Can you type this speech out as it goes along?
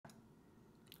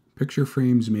Picture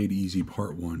Frames Made Easy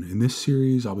Part 1. In this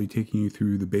series, I'll be taking you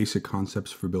through the basic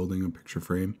concepts for building a picture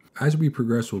frame. As we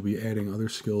progress, we'll be adding other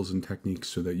skills and techniques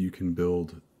so that you can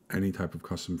build any type of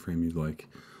custom frame you'd like.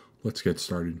 Let's get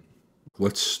started.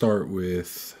 Let's start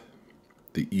with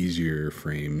the easier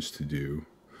frames to do,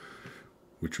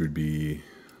 which would be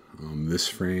this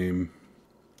frame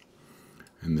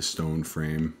and the stone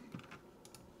frame.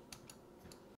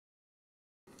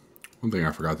 One thing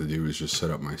I forgot to do is just set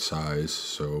up my size,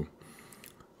 so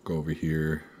go over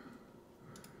here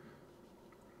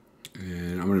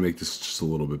and I'm going to make this just a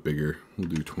little bit bigger. We'll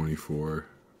do 24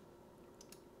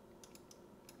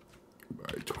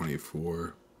 by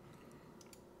 24.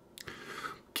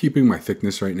 Keeping my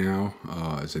thickness right now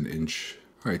as an inch.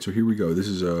 Alright, so here we go. This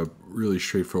is a really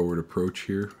straightforward approach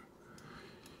here.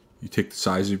 You take the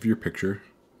size of your picture,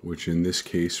 which in this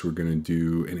case we're going to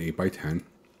do an 8 by 10.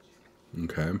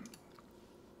 Okay.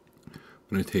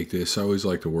 I'm going to take this. I always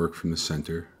like to work from the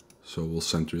center, so we'll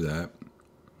center that.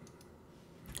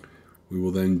 We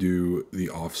will then do the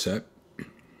offset.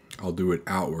 I'll do it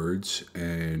outwards,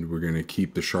 and we're going to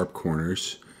keep the sharp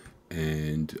corners.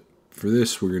 And for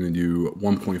this, we're going to do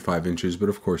 1.5 inches, but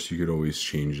of course you could always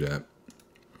change that.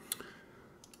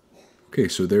 Okay,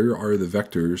 so there are the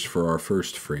vectors for our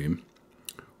first frame.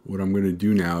 What I'm going to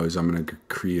do now is I'm going to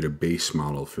create a base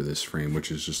model for this frame,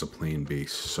 which is just a plain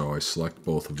base. So I select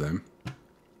both of them.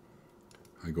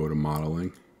 I go to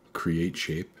modeling, create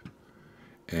shape,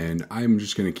 and I'm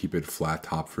just going to keep it flat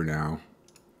top for now.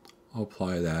 I'll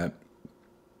apply that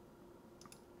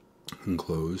and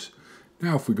close.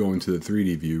 Now if we go into the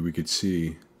 3D view, we could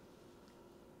see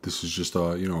this is just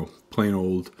a, plain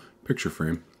old picture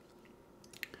frame.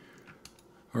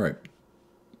 All right,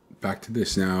 back to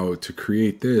this. Now to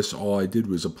create this, all I did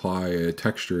was apply a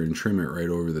texture and trim it right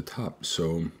over the top.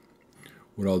 So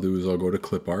what I'll do is I'll go to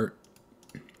clip art,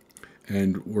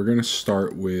 and we're going to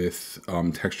start with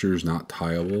textures not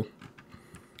tieable.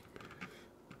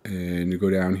 And you go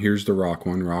down, here's the rock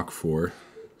one, rock 4.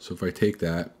 So if I take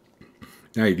that,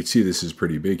 now you can see this is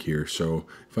pretty big here. So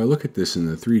if I look at this in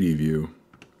the 3D view,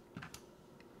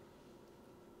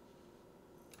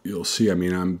 you'll see,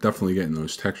 I'm definitely getting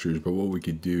those textures, but what we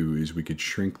could do is we could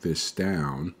shrink this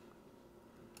down.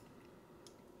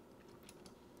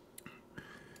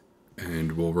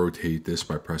 And we'll rotate this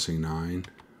by pressing 9.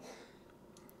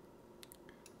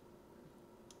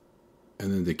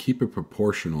 And then to keep it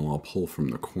proportional, I'll pull from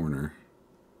the corner.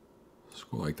 Let's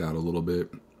go like that a little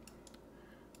bit.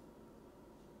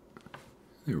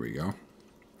 There we go.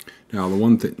 Now the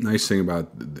one nice thing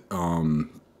about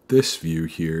this view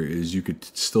here is you could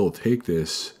still take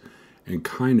this and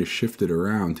kind of shift it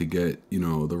around to get,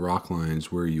 the rock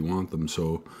lines where you want them.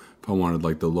 So if I wanted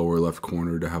like the lower left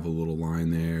corner to have a little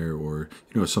line there, or,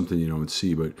 something you don't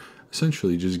see, but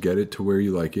essentially just get it to where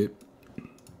you like it.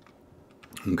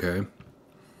 Okay.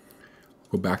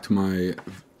 Go back to my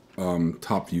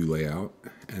top view layout,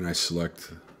 and I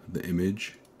select the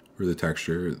image or the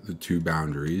texture, the two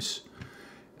boundaries,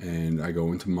 and I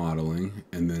go into modeling,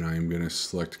 and then I'm going to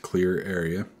select clear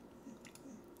area.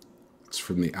 It's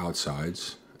from the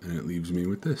outsides, and it leaves me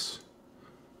with this.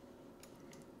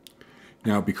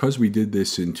 Now, because we did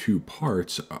this in 2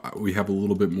 parts, we have a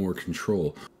little bit more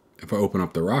control. If I open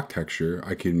up the rock texture,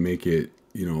 I can make it,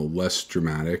 less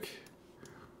dramatic,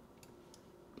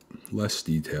 less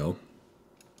detail,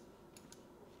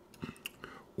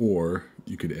 or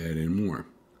you could add in more.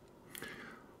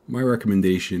 My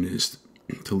recommendation is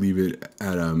to leave it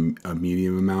at a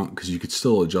medium amount, because you could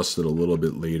still adjust it a little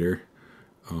bit later,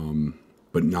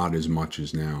 but not as much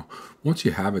as now. Once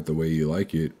you have it the way you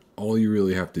like it, all you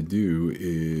really have to do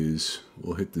is,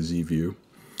 we'll hit the Z view,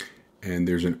 and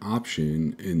there's an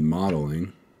option in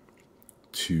modeling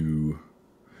to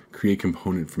create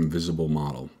component from visible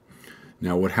model.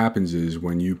 Now what happens is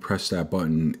when you press that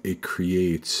button, it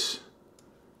creates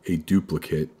a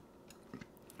duplicate,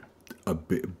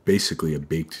 basically a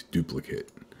baked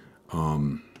duplicate.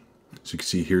 So you can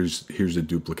see here's a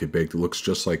duplicate baked. It looks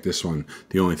just like this one.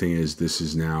 The only thing is this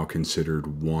is now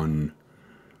considered one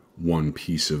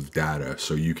piece of data.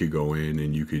 So you could go in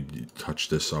and you could touch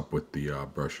this up with the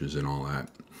brushes and all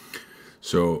that.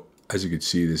 So as you can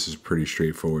see, this is a pretty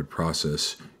straightforward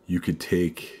process. You could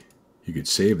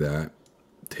save that,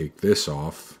 take this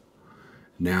off.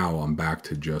 Now I'm back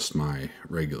to just my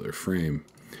regular frame,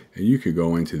 and you could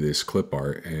go into this clip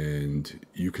art and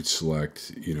you could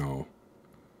select,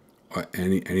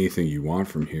 anything you want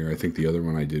from here. I think the other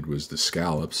one I did was the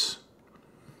scallops.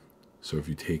 So if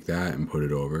you take that and put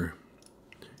it over,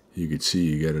 you could see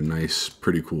you get a nice,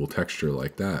 pretty cool texture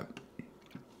like that.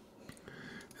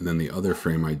 And then the other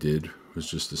frame I did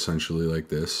was just essentially like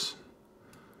this.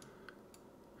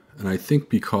 And I think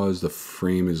because the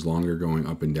frame is longer going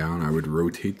up and down, I would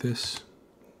rotate this.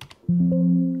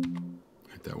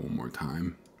 Hit that one more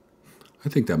time. I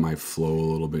think that might flow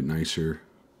a little bit nicer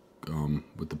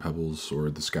with the pebbles or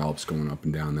the scallops going up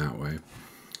and down that way.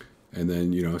 And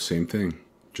then, you know, same thing.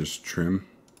 Just trim,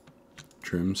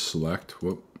 select,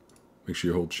 whoop, make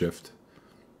sure you hold shift.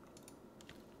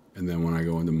 And then when I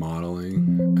go into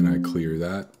modeling and I clear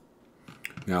that,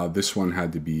 now this one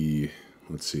had to be,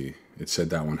 let's see, it said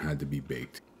that one had to be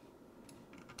baked.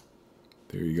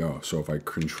 There you go. So if I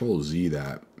Control Z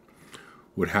that,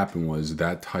 what happened was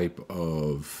that type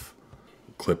of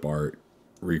clip art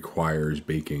requires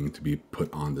baking to be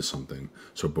put onto something.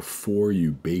 So before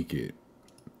you bake it,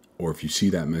 or if you see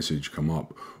that message come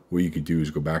up, what you could do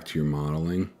is go back to your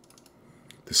modeling.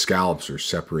 The scallops are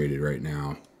separated right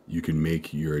now. You can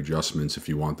make your adjustments if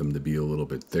you want them to be a little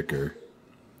bit thicker.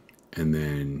 And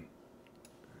then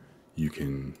you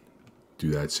can do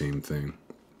that same thing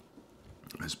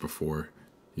as before.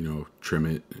 You know, trim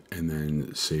it and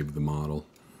then save the model.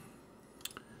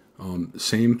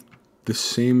 This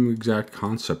same exact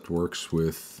concept works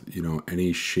with, you know,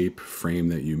 any shape frame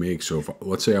that you make. So if,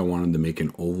 let's say I wanted to make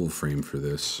an oval frame for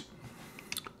this.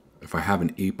 If I have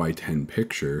an 8x10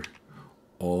 picture,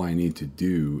 all I need to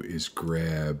do is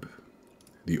grab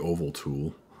the oval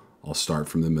tool. I'll start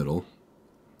from the middle.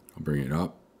 I'll bring it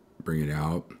up, bring it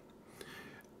out.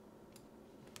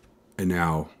 And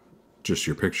now just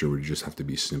your picture would just have to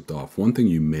be snipped off. One thing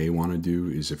you may want to do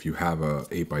is if you have a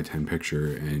 8x10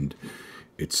 picture and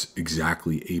it's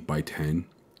exactly 8x10,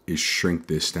 is shrink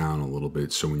this down a little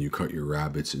bit so when you cut your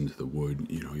rabbits into the wood,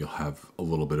 you know, you'll have a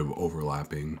little bit of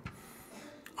overlapping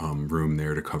room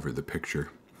there to cover the picture.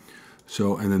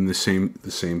 So, and then the same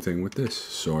thing with this.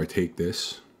 So I take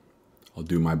this, I'll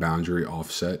do my boundary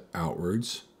offset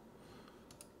outwards,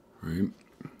 right?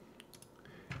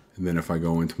 And then if I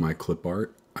go into my clip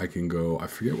art, I can go, I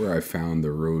forget where I found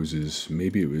the roses.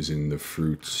 Maybe it was in the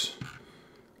fruits.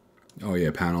 Oh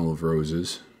yeah, panel of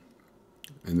roses.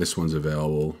 And this one's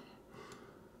available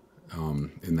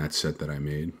in that set that I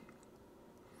made.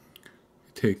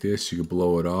 Take this, you can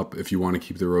blow it up. If you want to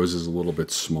keep the roses a little bit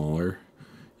smaller,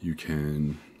 you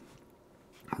can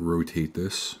rotate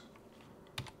this.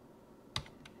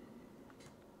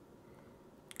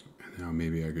 And now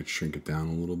maybe I could shrink it down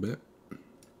a little bit.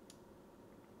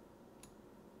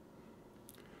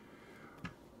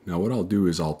 Now what I'll do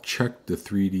is I'll check the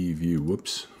 3D view.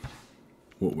 Whoops.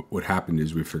 What happened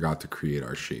is we forgot to create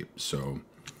our shape. So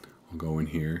I'll go in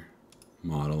here,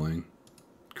 modeling,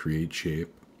 create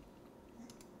shape.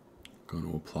 Going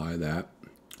to apply that.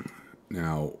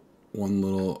 Now one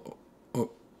little, oh,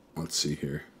 let's see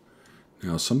here.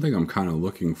 Now something I'm kind of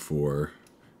looking for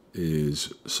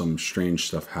is some strange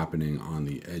stuff happening on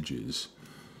the edges.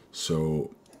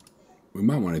 So we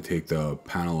might want to take the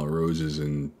panel of roses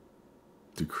and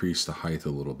decrease the height a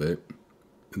little bit.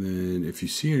 And then if you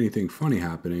see anything funny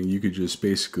happening, you could just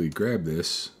basically grab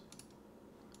this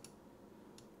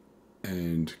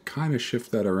and kind of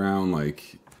shift that around.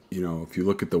 Like, you know, if you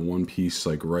look at the one piece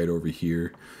like right over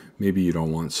here, maybe you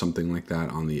don't want something like that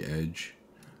on the edge.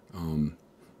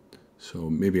 So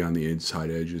maybe on the inside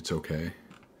edge it's okay.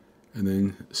 And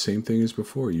then same thing as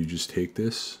before, you just take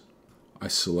this, I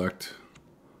select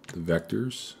the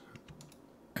vectors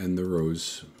and the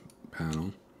rose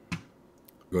panel,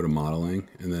 go to modeling,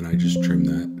 and then I just trim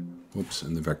that. Whoops,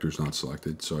 and the vector's not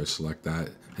selected, so I select that,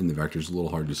 and the vector's a little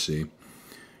hard to see.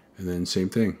 And then same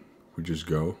thing, we just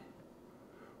go,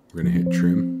 we're gonna hit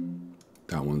trim,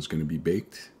 that one's gonna be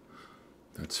baked,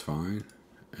 that's fine.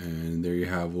 And there you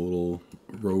have a little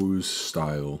rose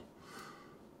style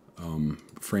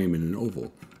frame in an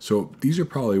oval. So these are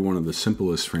probably one of the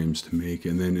simplest frames to make.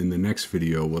 And then in the next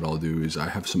video, what I'll do is I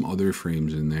have some other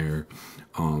frames in there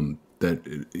that,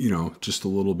 you know, just a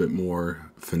little bit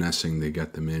more finessing to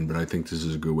get them in. But I think this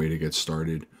is a good way to get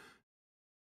started.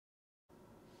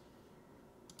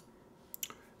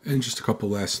 And just a couple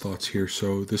last thoughts here.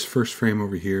 So this first frame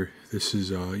over here, this is,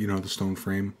 you know, the stone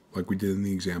frame like we did in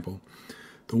the example.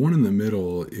 The one in the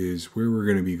middle is where we're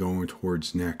going to be going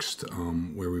towards next,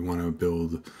 where we want to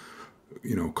build,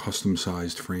 you know, custom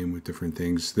sized frame with different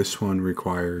things. This one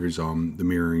requires the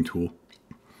mirroring tool.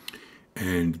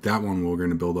 And that one we're going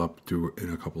to build up to in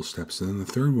a couple steps. And then the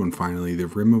third one, finally, the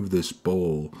rim of this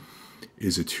bowl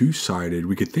is a two-sided.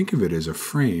 We could think of it as a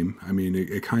frame. I mean,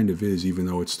 it kind of is, even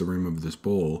though it's the rim of this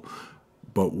bowl.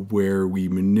 But where we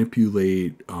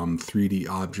manipulate 3D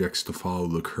objects to follow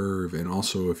the curve. And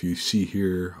also, if you see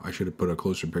here, I should have put a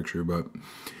closer picture, but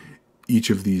each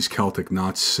of these Celtic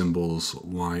knots symbols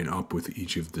line up with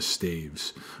each of the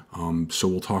staves. So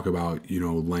we'll talk about, you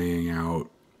know, laying out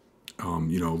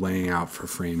you know, laying out for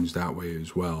frames that way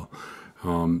as well.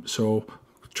 So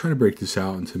try to break this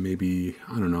out into maybe,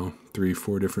 I don't know,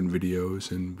 3-4 different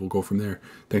videos, and we'll go from there.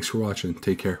 Thanks for watching.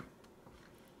 Take care.